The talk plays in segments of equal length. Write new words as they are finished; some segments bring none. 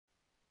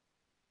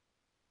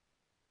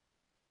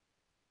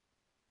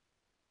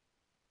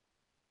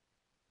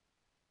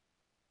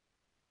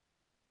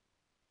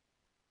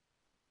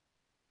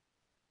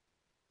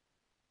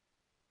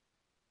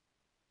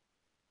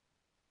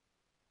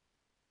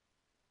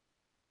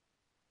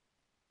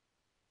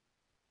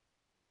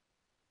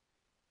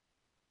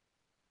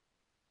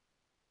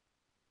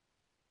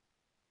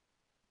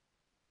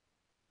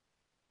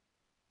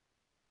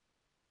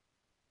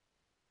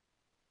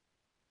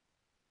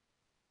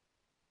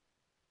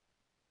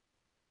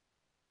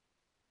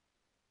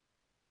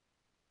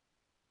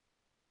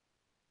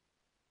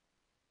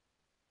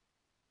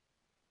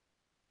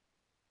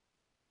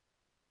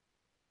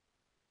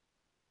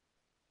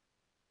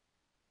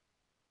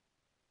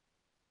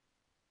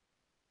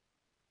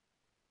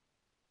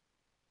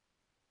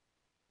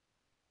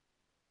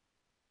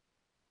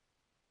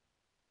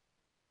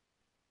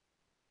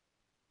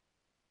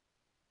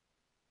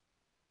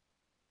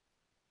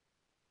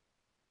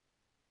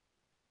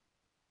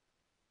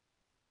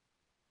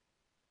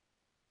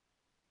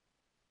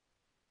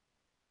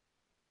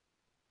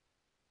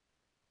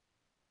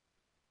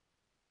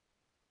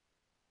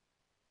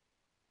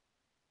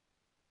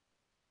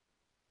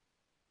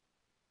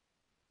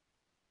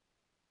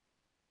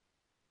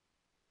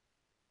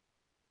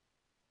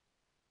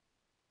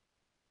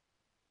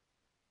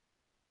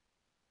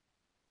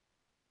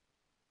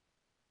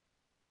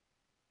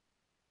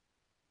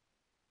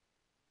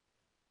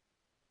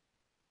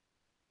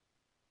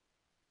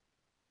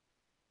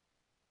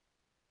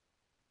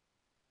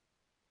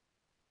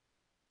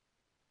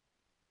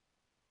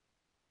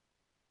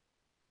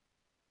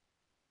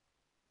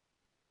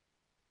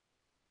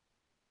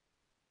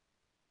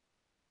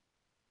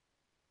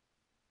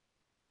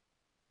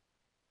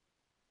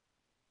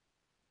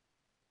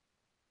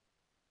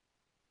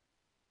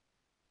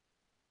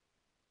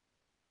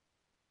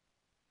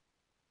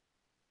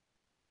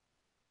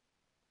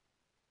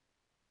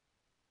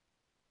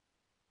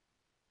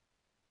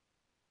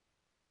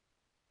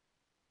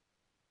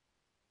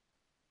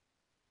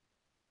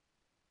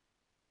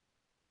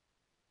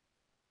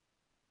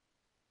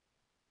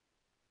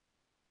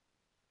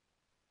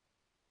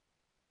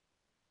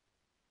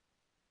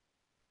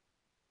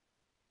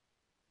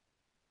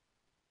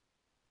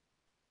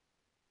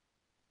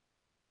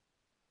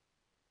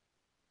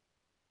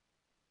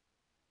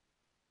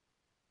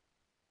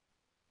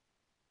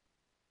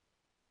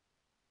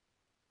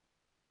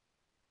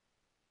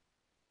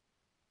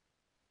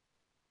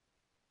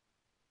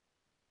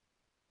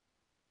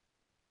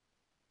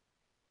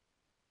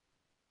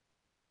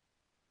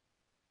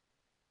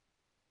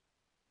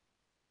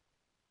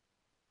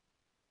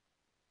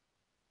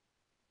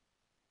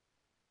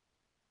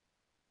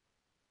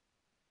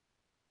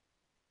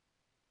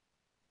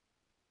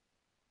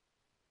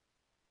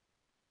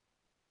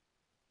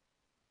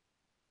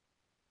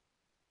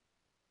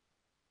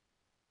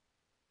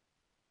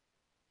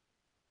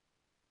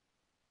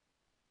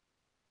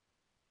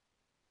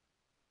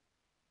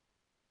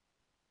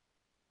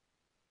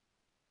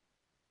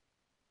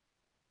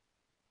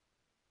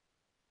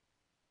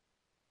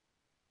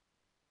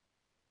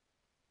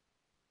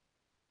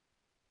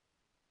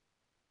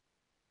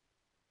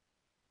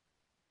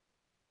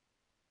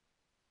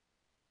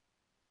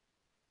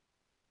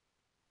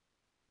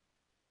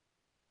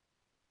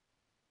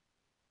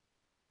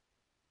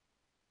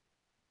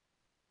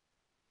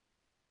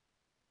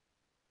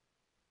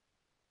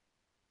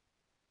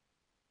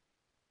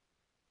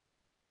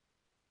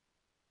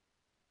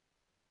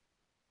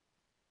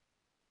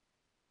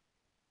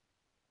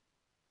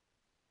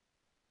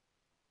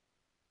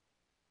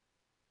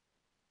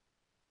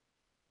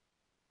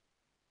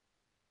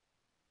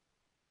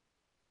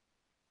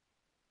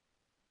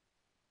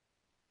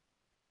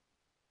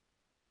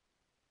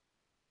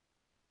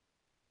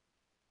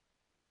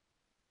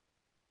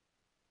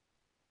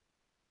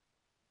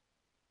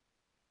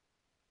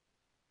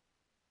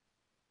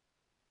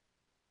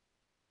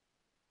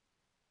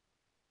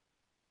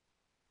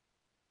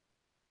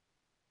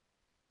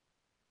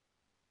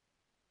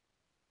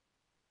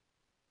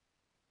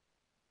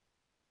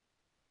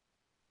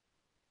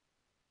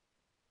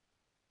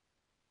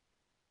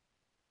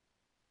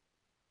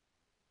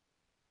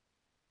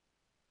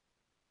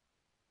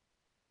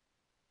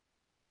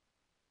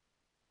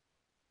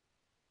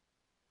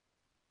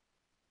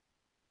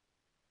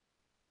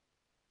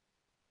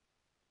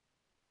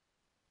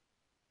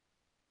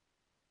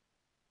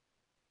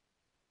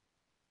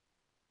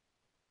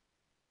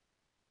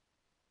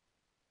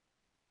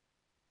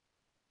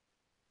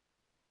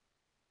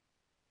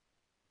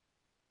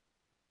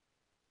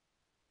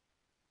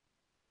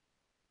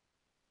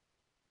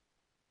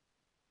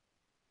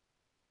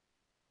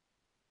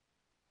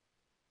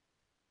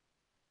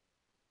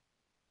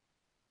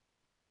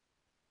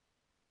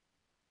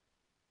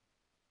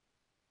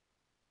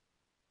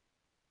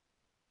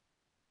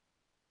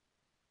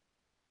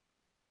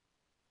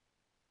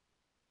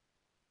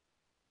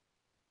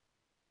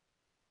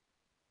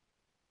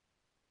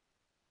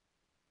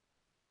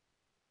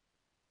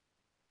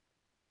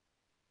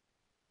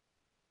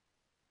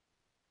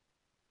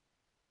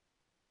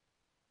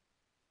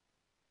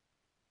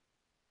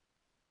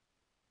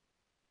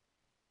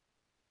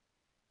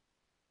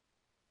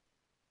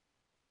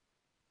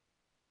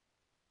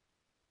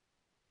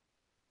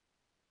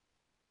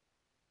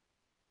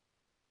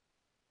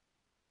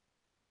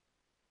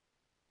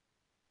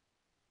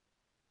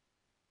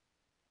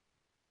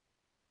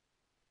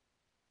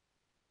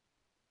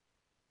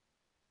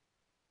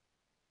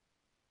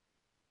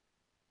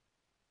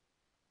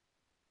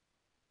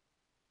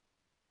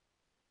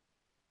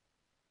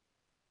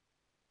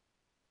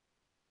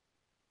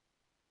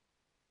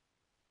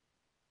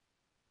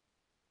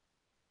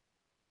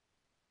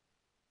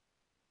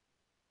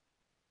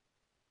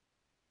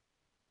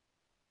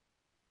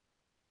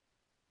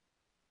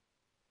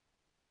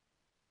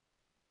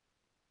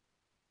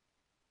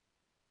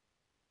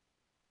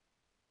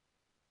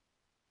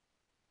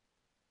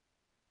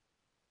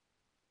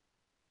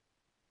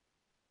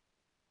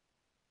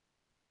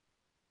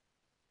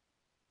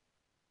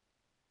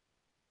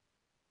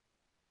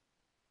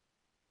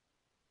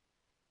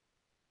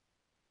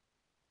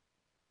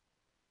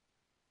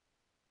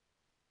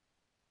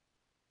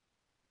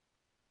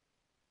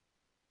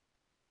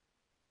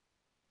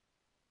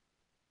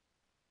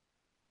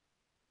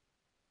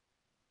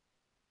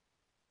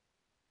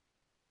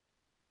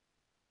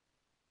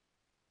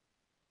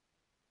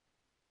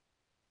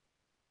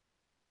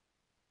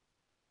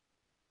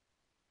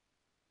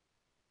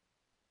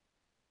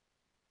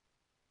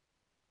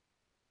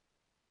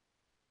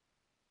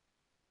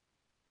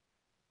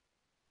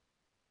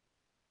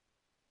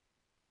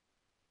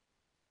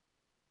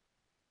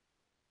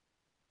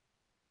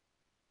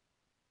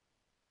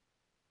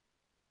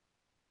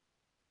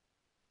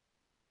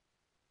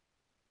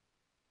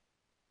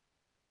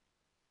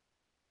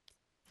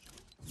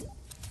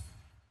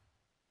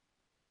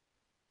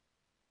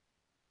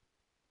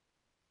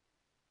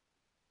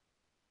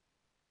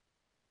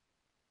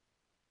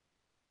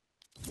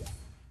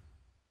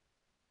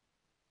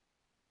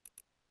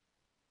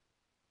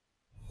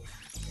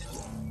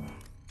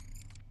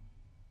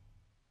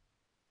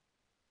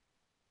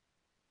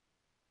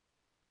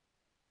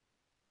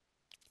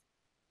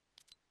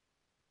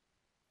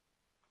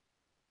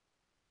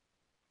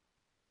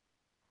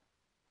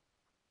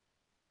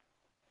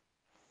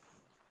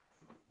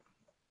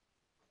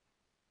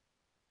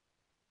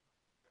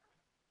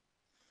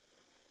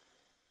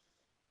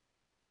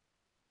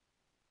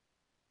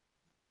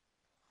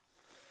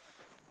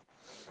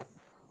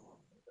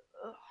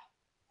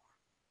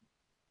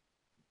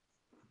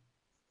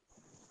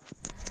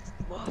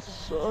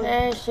son.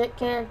 Hey, shit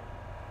can.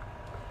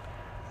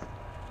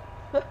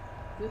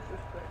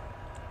 Disrespect.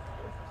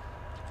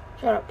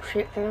 Shut up,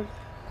 shit can.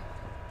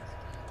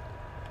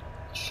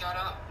 Shut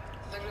up.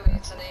 Literally,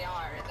 it's an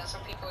AR. That's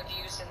what people would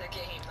use in the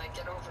game. Like,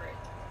 get over it.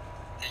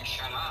 Then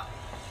shut up.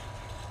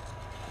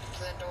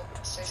 Then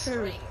don't say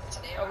spring. It's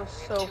an AR. That was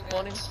We so have two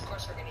funny. guns. Of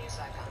course we're gonna use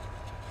that gun.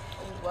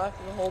 I was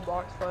laughing the whole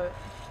box fight.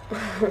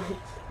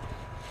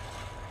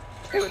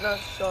 Dude, not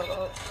shut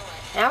up.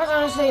 I was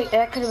honestly,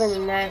 that could have been the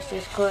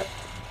nastiest clip.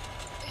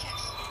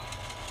 Pickaxe.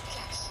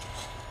 Pickaxe.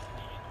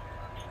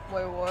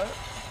 Wait, what?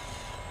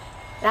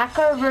 That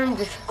could have been a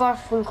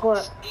disgusting clip.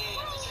 It's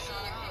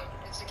not a game.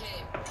 It's a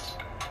game.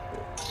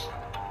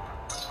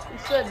 He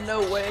said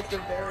no way at the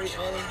very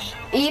end.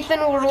 Ethan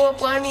would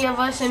whoop any of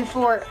us in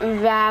Fort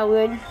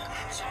Valid. The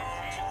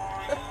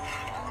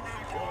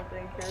only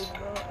thing he cares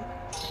about.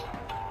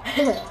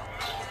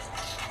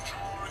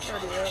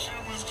 Already up.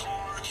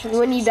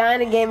 When you die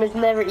in a game, it's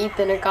never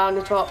Ethan or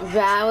Connor's fault.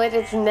 Valid,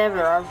 it's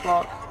never our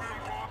fault.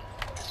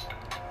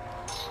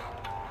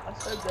 I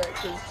said that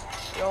because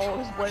y'all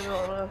always blame it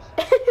on us.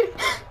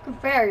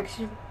 Fair.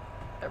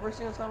 Every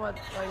single time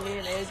me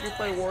and Andrew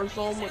play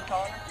Warzone with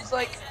Connor, he's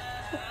like,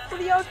 what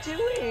are y'all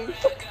doing?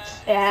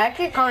 Yeah,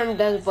 actually Connor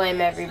does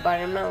blame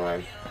everybody, I'm not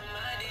lying.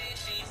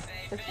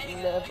 It's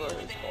never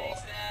his fault.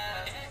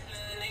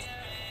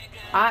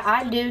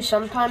 I do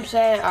sometimes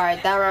say,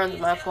 alright, that round's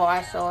my fault,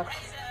 I saw it.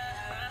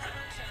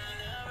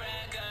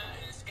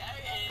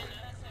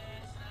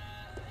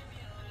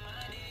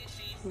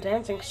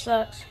 Dancing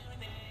sucks.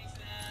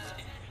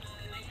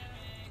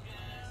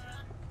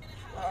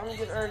 I'm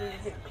getting ready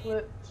to get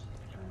clipped.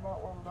 I'm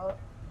not warmed up.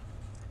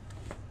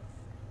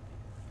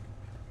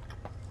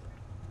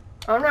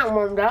 I'm not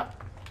warmed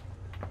up.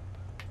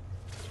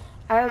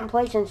 I haven't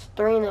played since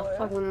 3 in the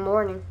fucking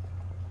morning.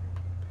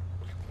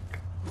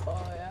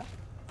 Oh, yeah?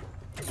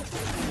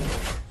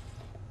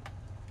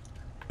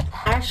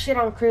 That shit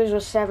on Cruise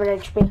was 7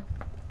 HP.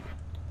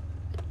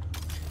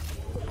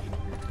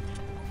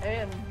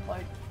 And,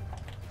 like,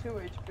 2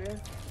 HP.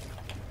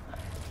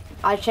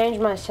 I changed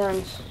my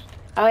son's.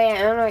 Oh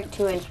yeah, I'm like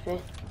 2 HP.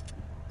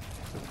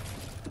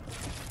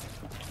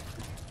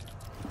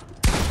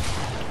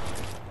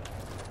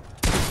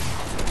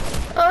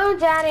 Oh,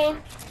 daddy.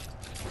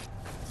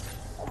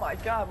 Oh my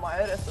god, my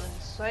edits are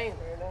insane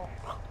right now.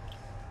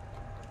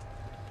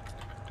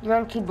 You're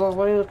on keyboard,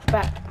 what do you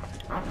expect?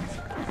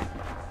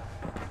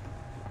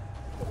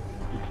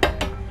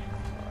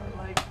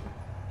 Like,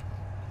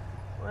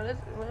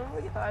 when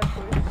we get the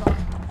iPhone,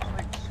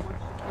 like,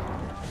 switch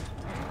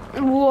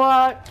the camera.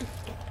 What?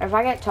 If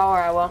I get taller,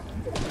 I will.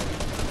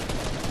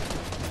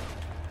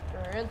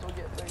 Your hands will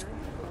get bigger.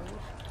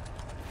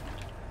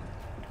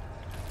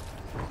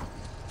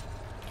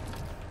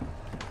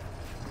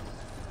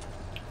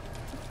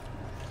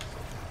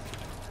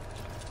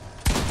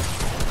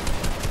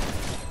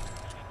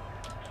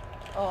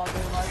 Oh,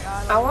 dude, like,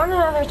 I want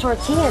another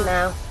tortilla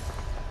now.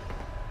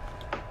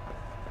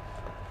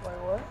 Wait,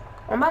 what?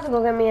 I'm about to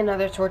go get me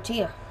another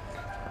tortilla.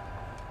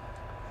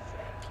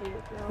 Kid,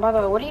 By the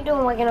way, what are you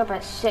doing waking up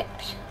at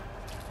 6?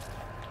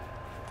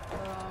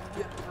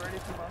 Getting ready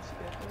for my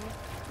schedule.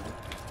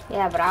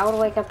 Yeah, but I would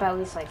wake up at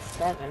least like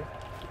 7.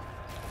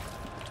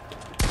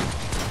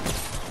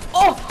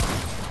 Oh!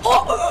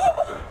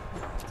 Oh!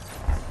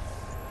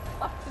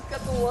 I just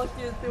got the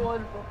luckiest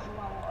 200 of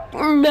my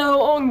life.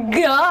 No, oh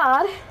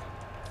God!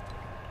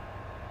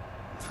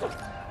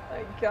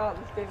 Thank God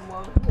this game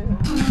loves me.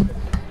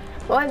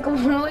 Like,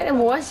 what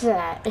was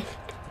that?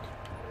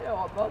 Yo,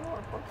 my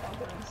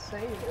motherfuckers are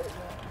insane right now.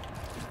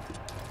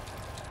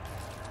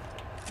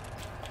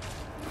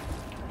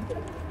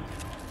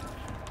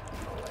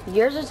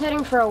 Yours is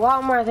hitting for a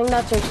lot more. I think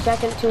that's your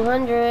second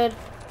 200.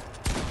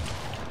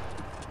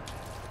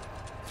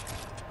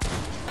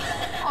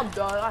 I'm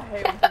done. I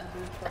hate when people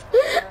do stuff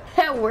like that.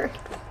 That worked.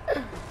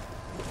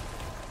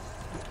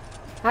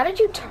 How did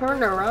you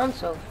turn around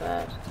so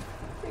fast?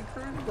 Hey,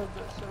 Cruz does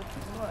that so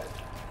much.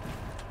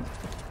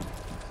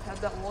 Had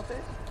that multi?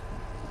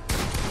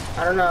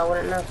 I don't know. I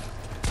wouldn't know.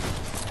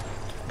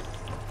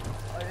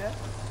 Oh yeah?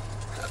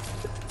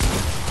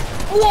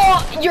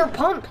 Whoa! You're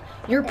pumped.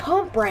 You're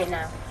pumped right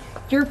now.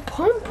 You're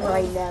pumped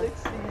right now.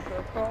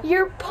 60s,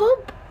 You're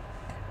pumped.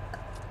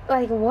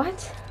 Like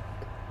what?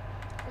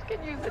 I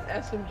can use an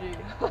SMG.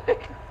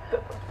 Like.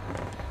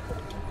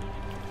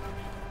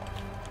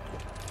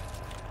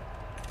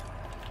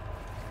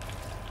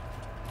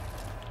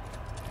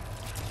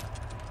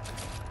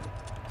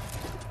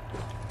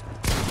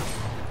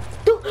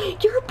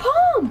 Dude, you're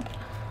pumped.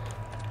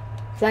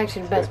 It's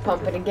actually the best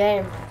pump in the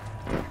game.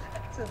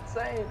 It's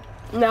insane.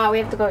 No, we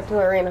have to go to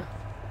arena.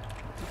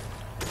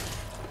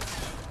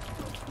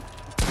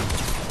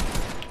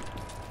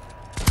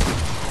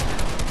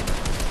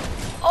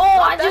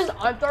 Oh,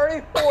 I'm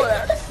 34.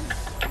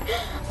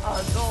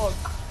 Dog.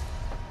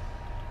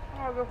 I'm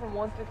gonna go from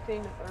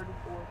 115 to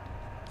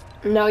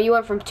 34. No, you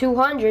went from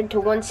 200 to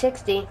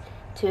 160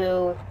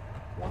 to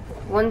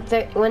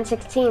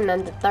 116,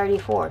 then to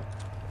 34.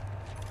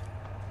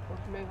 Which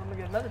means I'm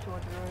gonna get another 200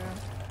 right here.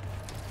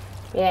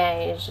 Yeah,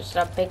 it's just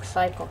a big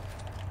cycle.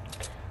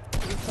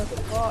 If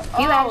If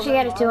you actually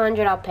get a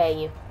 200, I'll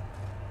pay you.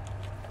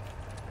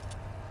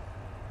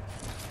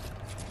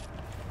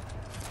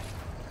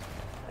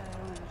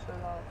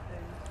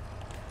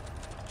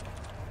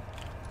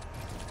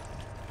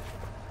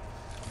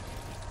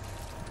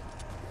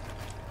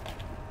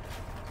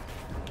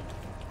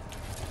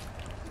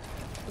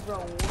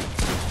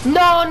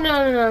 No,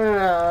 no, no, no,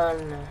 no,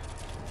 no.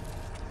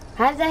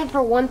 How's that hit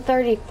for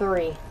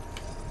 133?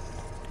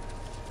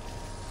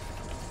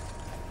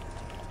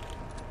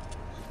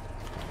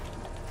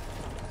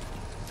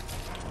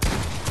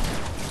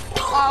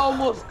 I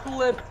almost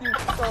clipped you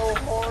so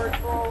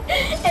hard, bro.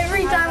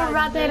 Every time we're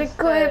about to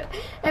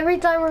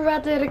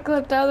hit a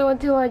clip, the other one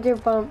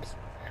 200 bumps.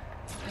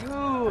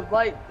 Dude,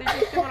 like, did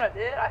you see what I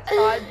did? I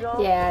side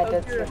jumped. Yeah, I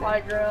did to your see high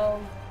that.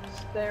 ground,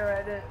 stare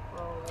at it,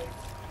 bro. Like.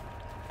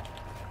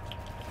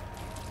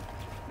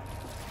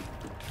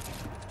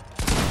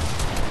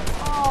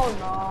 Oh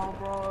no,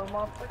 bro,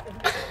 my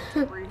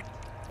freaking free.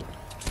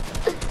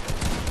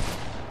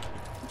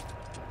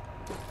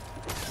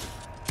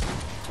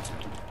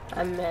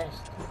 I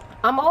missed.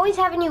 I'm always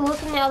having you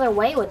looking the other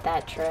way with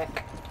that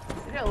trick.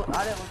 I didn't look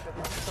at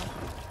that stuff.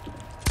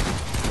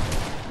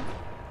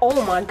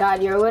 Oh my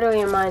god, you're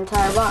literally in my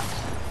entire box.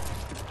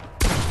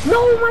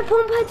 No, my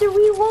pump had to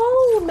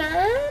reload,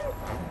 man.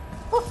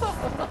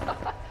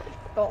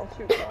 Don't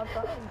shoot 5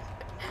 times.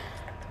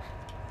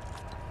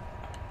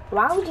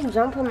 Why would you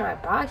jump in my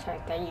box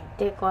like that, you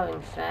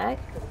dick-loving fag?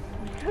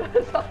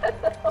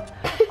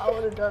 I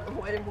would have done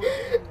way more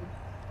damage.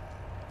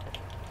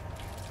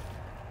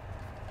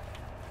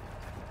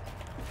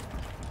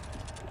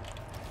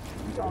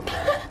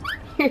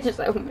 You're just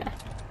so mad.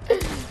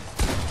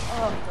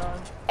 Oh, I'm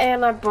done.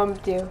 And I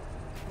bumped you.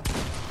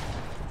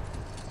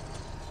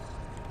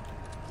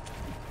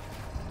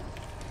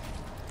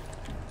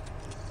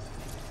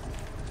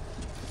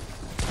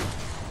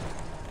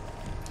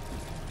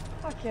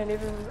 I can't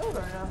even rebuild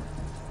right now.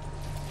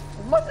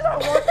 As much as I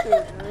want to,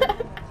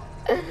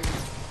 dude.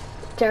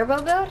 Turbo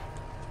build?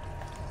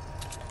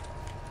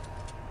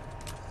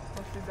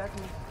 Must be back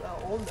in this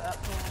old app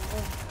for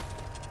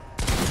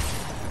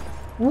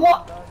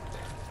What?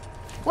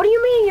 What do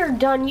you mean you're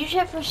done? You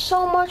hit for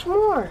so much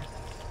more.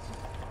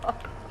 I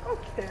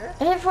don't care.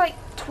 I hit for like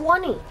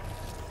 20.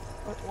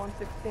 Like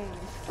 116.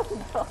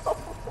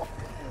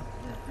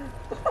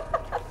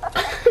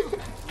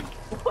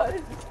 What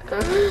is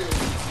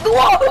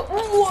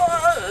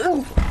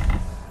Whoa!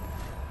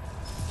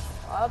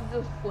 I've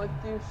just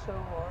flicked you so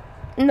hard.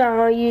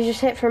 No, you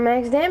just hit for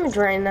max damage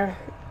right now.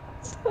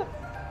 I'm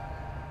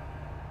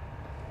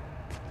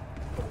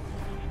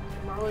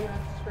really gonna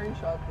have to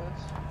screenshot this.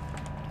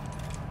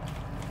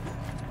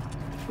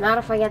 Not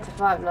if I get to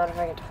 5, not if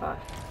I get to 5.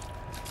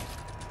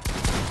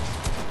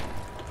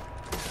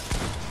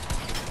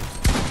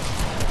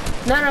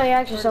 No, you're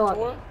actually so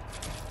lucky.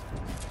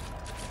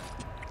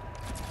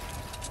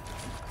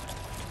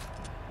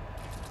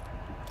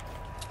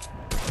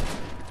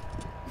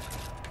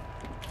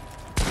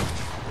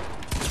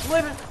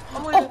 34?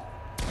 I'm leaving.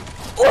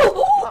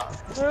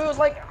 Dude,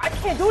 like, I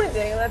can't do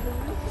anything. That's the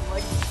reason.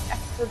 Like,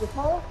 there's a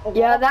wall,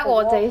 Yeah, that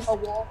wall taste. A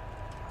wall.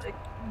 Like,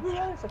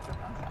 yeah, it's such a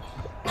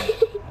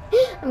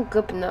I'm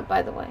clipping that,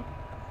 by the way.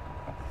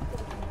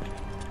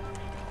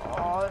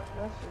 Oh,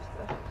 that's just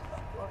okay.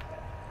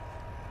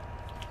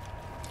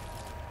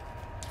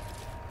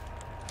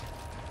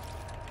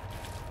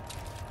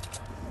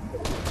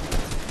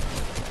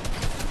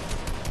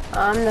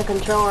 I'm the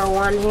controller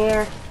one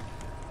here.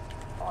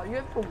 Oh, you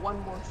have for one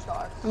more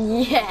shot.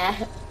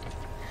 Yeah.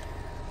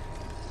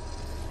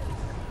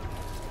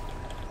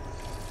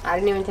 I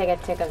didn't even take a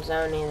tick of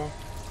zone either.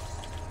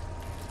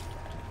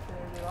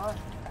 There you are.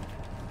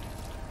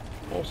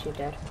 Yes, you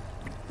did.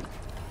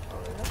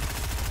 Oh, yeah.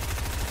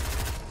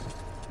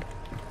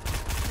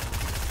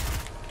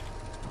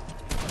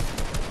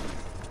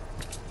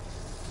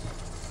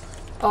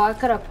 Oh, I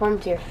could have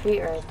pumped your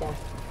feet right there.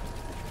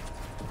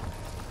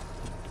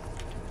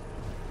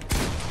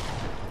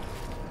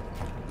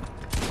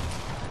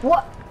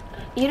 What?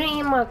 You didn't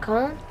eat my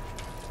cone?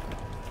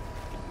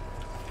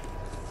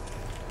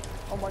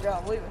 Oh my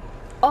god, I'm leaving.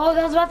 Oh,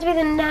 that was about to be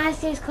the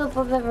nastiest clip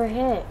I've ever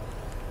hit.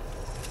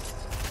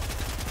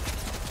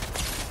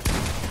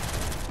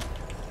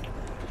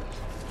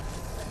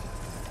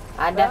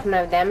 I definitely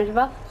have damage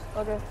buff.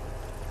 Okay.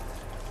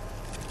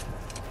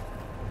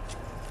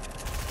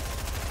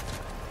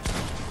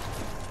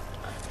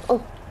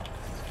 Oh.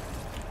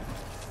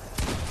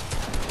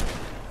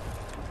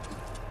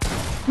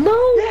 No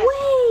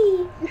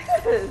way!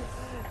 Yes!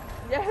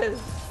 Yes!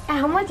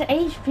 How much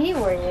HP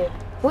were you?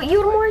 Well, you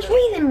had more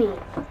HP than me.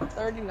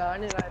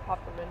 39 and I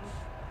popped them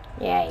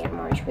in. Yeah, you had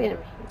more HP than me,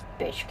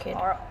 bitch kid.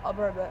 Alright, I'll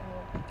be right back.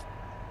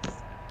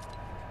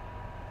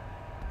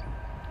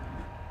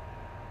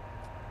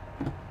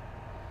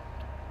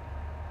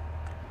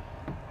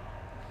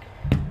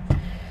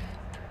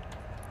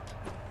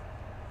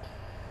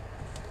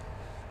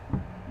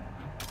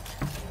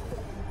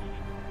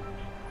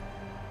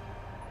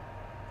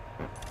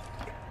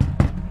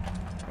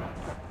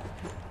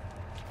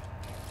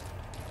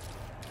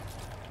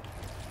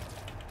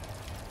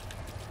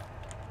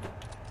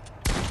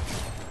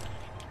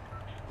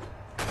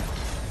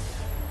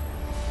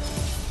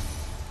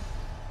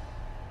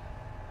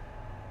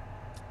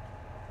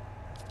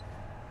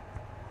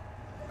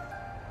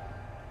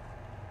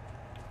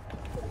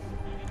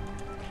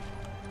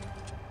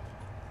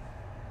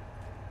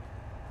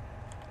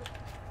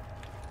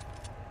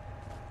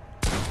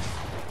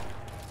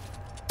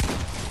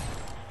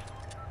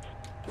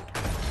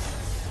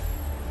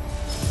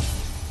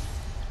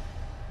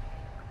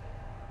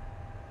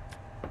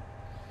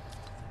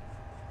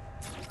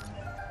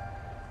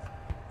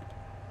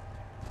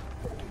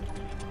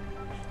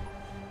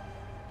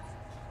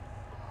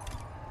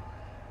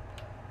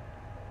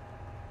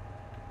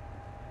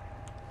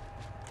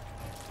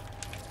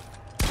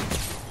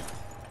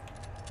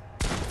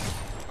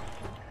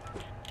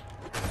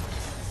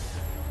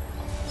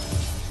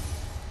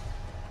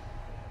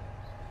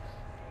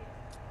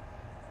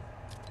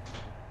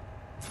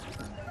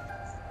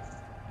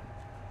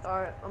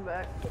 Alright, I'm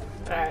back.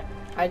 Alright,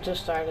 I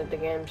just started the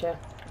game too.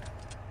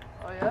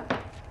 Oh yeah?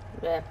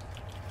 Yeah.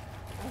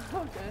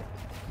 Okay.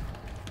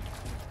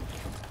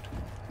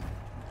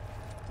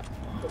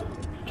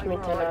 Give me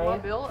Like, 10, bro, like are my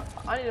you? build,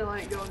 I need to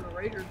like go into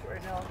Raiders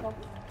right now. Let's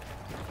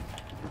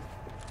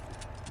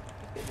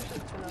get this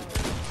shit done over.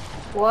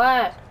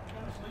 What?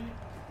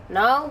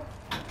 No?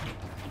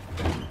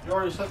 You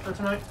already slept for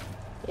tonight?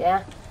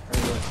 Yeah.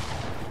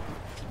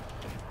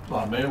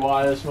 Oh, man,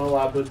 why is no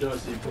lab but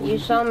does it? You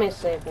saw me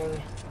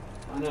sleeping.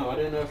 I know, I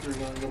didn't know if you were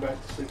going to go back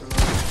to sleep or not.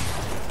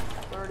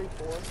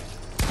 34.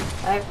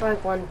 I have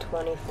like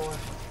 124.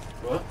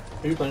 What?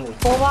 Who you playing with?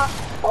 Full box?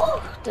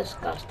 Oh,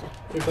 disgusting.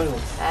 Who you playing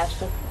with?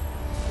 Ashton.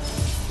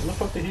 When the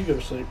fuck did he go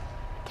to sleep?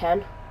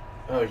 10.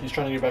 Oh, he's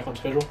trying to get back on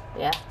schedule?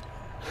 Yeah.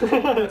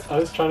 I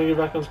was trying to get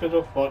back on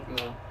schedule? Fuck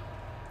no.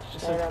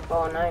 Staying up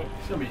all night.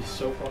 It's gonna be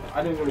so fun.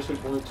 I didn't go to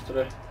sleep once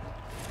today.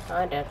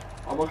 I did.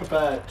 I woke up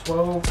at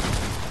 12.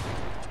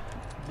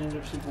 Didn't go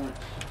to sleep once.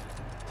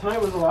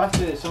 Tonight was the last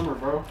day of summer,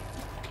 bro.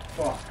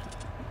 Fuck.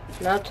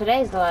 No,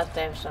 today's the last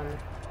day of summer.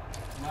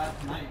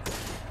 Last night.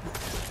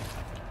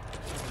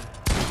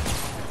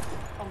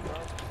 I'm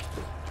done.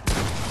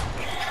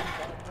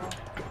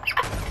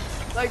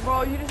 Like,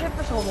 bro, you just hit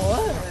for so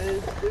much.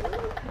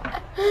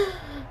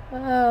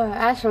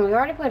 Ashton, we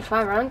already played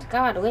 5 rounds.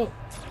 God, wait.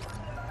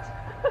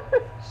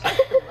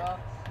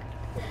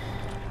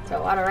 It's a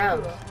lot of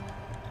rounds.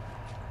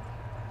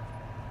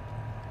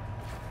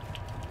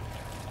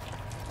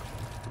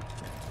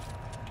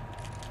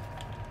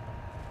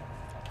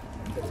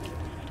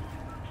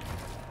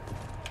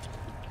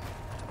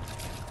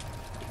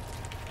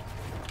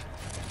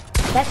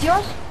 That's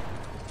yours?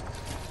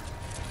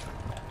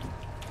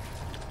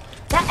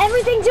 That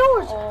everything's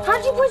yours.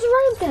 How'd you put your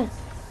ramp then?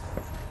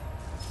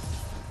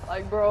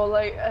 Like, bro,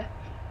 like,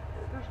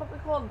 there's something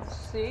called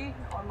C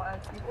on my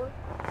keyboard.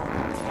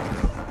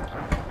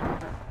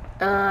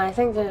 I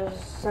think there's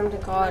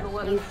something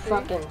called you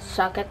fucking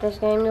suck at this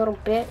game, little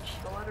bitch.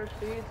 The letter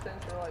C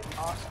stands for like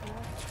awesome.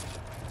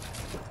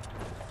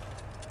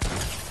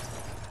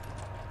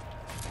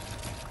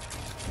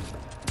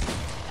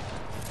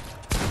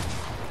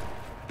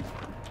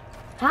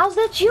 How's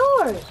that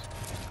yours?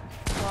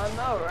 Well, I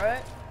know,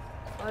 right?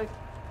 Like,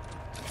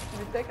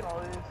 you're taking all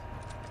these.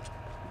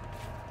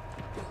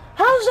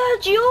 How's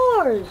that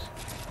yours?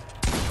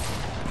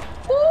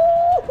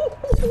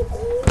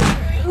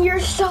 You're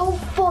so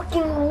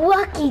fucking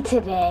lucky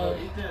today.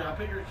 Ethan, I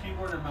put your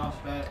keyboard and mouse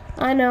back.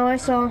 I know, I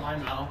saw. My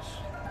mouse.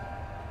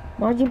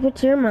 Why'd you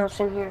put your mouse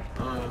in here?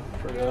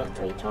 Forgot.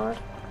 Retard.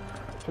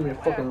 Give me a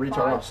fucking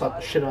retard. I'll slap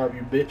the shit out of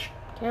you, bitch.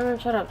 Cameron,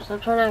 shut up.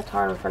 Stop trying to act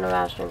hard in front of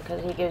Ashton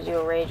because he gives you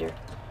a rager.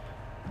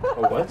 A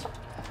what?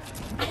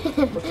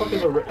 What the fuck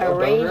is a A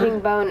raging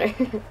boner.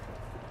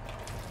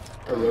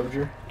 A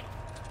roger?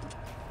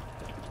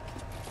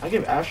 I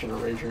give Ashton a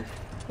rager.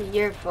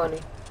 You're funny.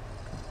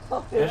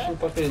 Oh, yeah. Ashton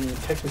fucking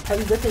text me,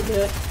 happy birthday,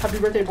 dad. Happy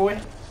birthday, boy.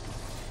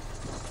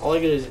 All I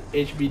get is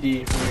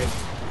HBD from you.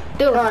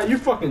 Dude. Ah, you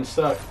fucking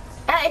suck.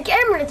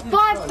 Cameron, it's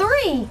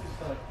 5-3.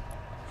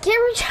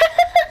 Cameron,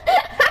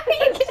 how do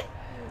you get...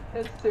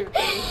 It's too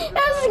crazy.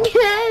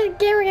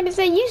 Cameron gonna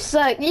say, you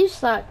suck, you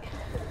suck.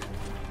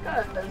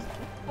 God, that's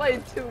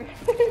played 2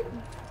 games.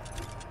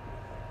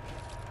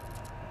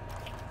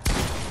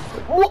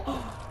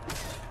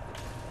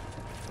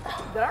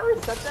 Did I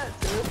reset that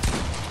too?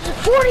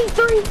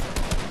 43!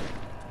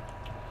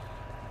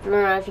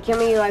 No, if you kill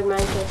me, you like man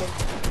kicking.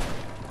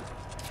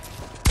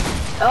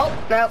 Oh,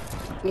 no.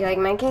 You like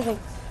man kicking.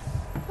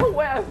 No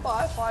way I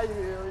find you.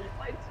 You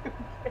played 2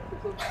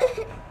 games of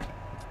that.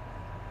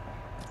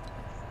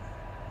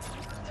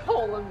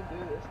 Don't let me do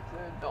this,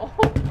 dude. Don't.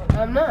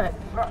 I'm not.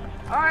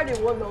 I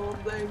already won the whole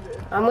thing,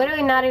 dude. I'm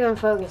literally not even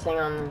focusing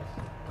on this.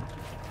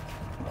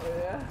 Oh,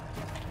 yeah?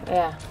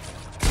 Yeah.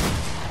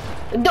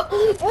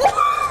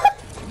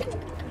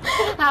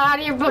 How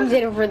do you pump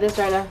it for this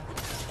right now?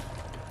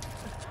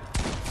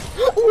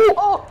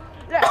 Oh!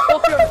 Yeah,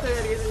 don't ever say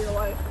it again in your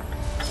life.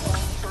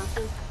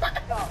 Person.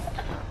 Stop.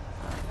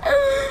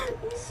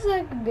 You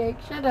suck dick.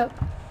 Shut up.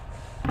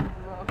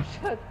 No,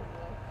 shut up.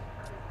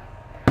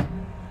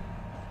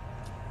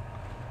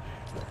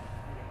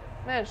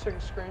 Man, I just took a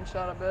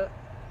screenshot of it.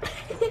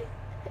 You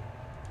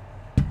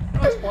know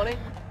what's funny?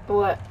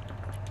 What?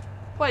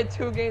 Played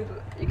 2 games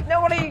with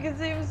nobody can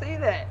even see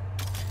that.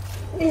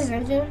 This is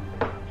Richard.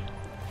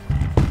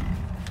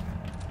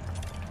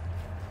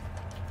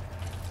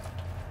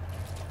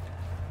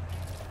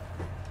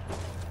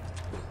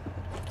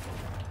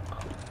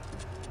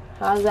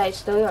 How's that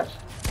still yours?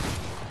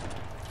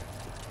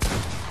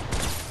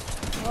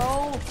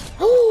 Oh.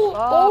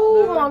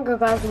 Oh dude. my god,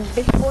 guys.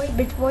 Bitch boy,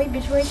 bitch boy,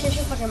 bitch boy. Shut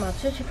your fucking mouth.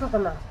 Shut your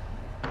fucking mouth.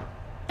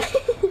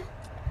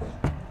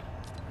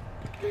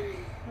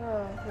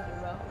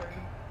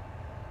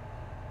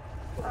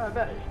 Alright,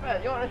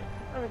 bet. You want to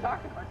let me talk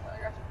about that? I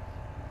got you.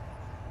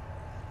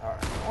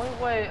 Alright, the only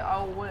way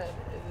I'll win is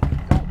if you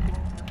don't do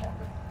what you're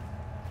talking.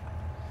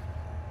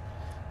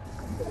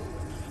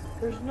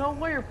 There's no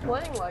way you're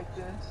playing like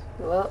this.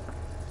 Well.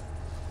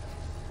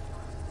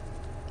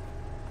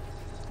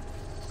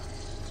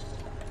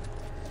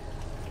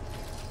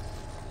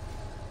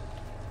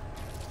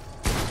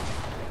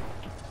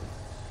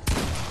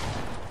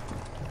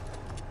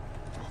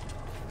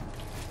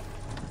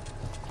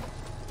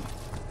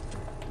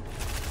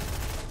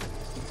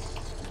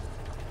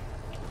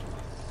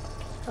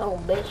 Oh,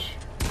 bitch.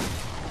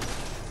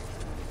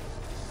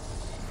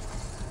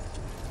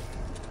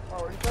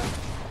 Oh, what is that?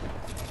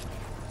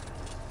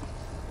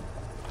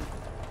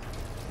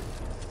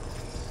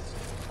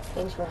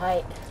 Thanks for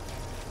height.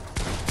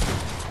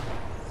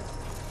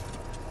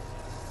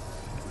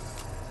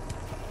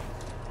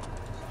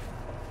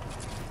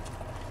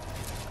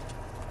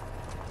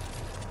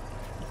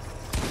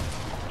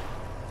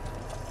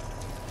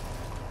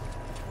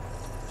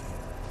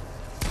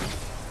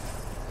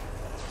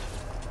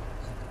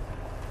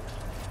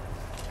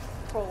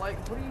 Bro, like,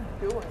 what are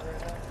you doing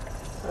right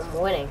now?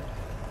 I'm winning.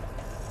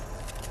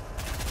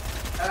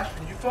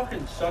 Ashton, you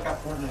fucking suck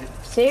at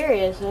Fortnite.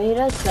 Seriously, he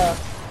does suck.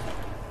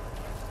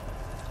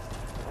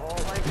 Oh,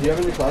 like, Do you have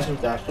any classes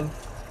with Ashton?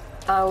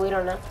 Oh, we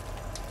don't know.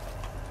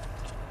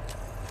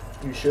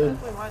 You should.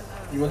 definitely might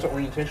know. You went to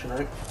orientation,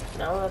 right?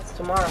 No, that's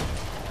tomorrow.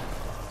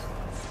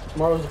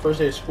 Tomorrow's the first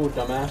day of school,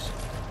 dumbass.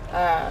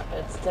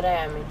 It's today,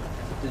 I mean.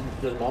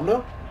 Does mom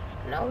know?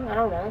 No, I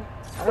don't know.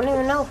 I don't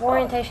even know if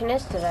orientation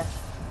is today.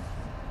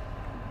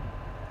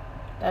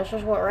 That's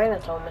just what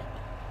Raymond told me.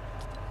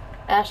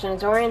 Ashton,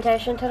 is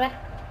orientation today?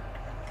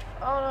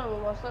 I don't know,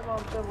 my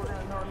stepmom said we're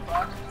gonna know our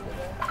classes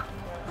today. Yeah.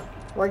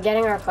 We're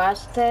getting our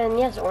class today, and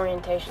yes,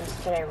 orientation's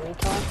today,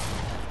 retard.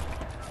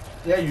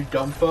 Yeah, you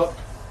dumb fuck.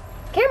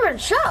 Cameron,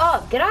 shut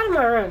up! Get out of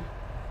my room.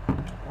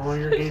 Oh,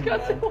 you're He's getting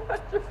got to mad.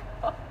 watch her.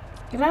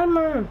 Get out of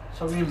my room.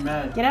 Stop being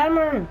mad. Get out of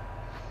my room.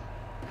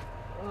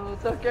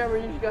 Tell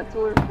Cameron you just got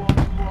Twitter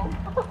blown.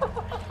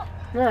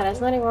 No,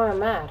 that's not even why I'm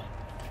mad.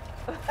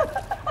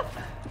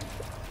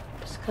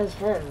 Just cause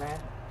him, man.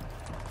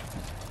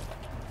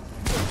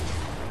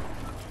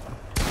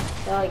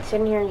 They're like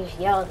sitting here and just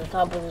yell at the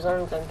top of his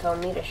lungs and tell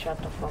me to shut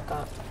the fuck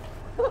up.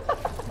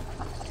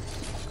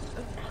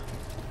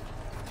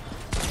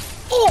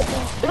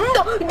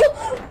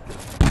 Oh!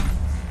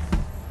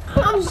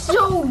 No! I'm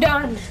so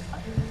done.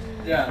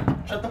 Yeah,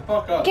 shut the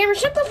fuck up. Cameron,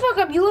 shut the fuck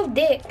up. You have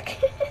dick.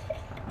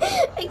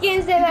 I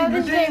can't say that.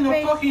 You're dating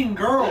a fucking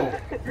girl.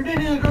 You're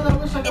dating a girl that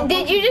looks like a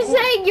Did you just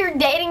say you're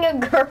dating a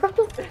girl?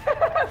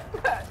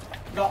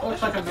 That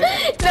looks like a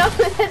man. No,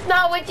 that's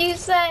not what you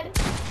said.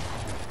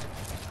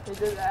 He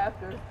did it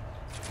after.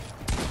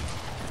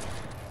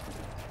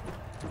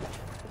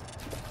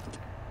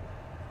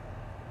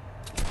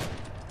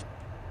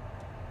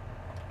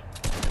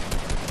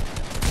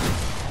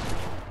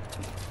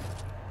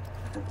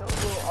 That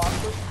was a little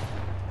awkward.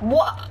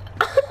 What?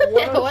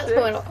 What's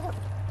going on?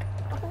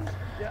 Oh my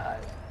god.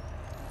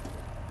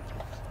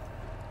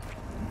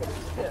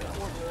 Yeah, that was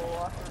a little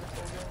awkward if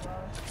I'm being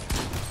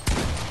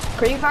honest.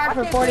 Pretty far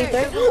for I can't see it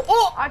 43. 'cause-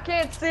 Oh! I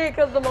can't see it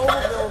because the mobile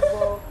bills,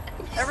 bro.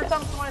 Every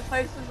time somebody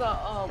places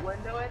a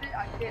window in it,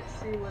 I can't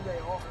see where they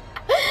are.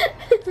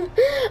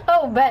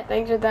 Oh, bet.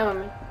 Thanks for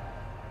telling me.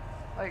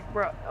 Like,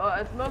 bro,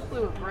 it's mostly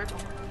with Rick, I'm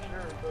pretty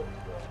sure, but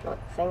Well,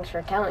 thanks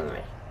for telling me.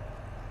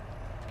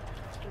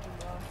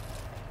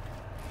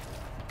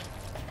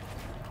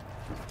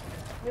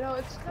 you know,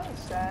 it's kind of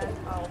sad.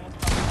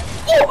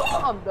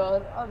 I'm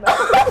done. I'm out.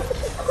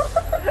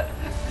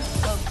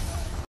 I'm